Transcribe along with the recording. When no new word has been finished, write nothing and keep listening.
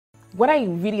What I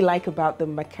really like about the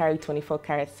Makari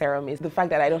 24Karat serum is the fact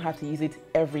that I don't have to use it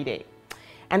every day.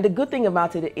 And the good thing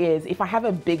about it is if I have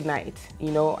a big night,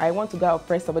 you know, I want to go out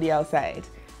first somebody outside,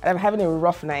 and I'm having a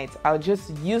rough night, I'll just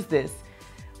use this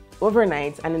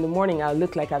overnight, and in the morning I'll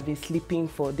look like I've been sleeping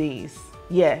for days.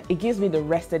 Yeah, it gives me the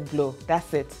rested glow.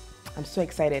 That's it. I'm so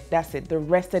excited. That's it, the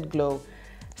rested glow.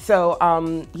 So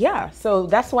yeah, so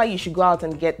that's why you should go out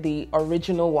and get the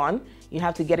original one. You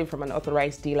have to get it from an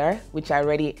authorized dealer, which I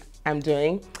already am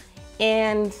doing.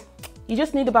 And you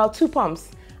just need about 2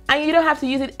 pumps. And you don't have to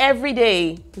use it every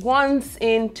day, once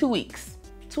in 2 weeks.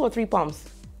 2 or 3 pumps,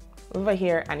 over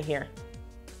here and here.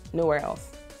 Nowhere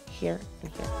else, here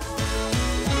and here.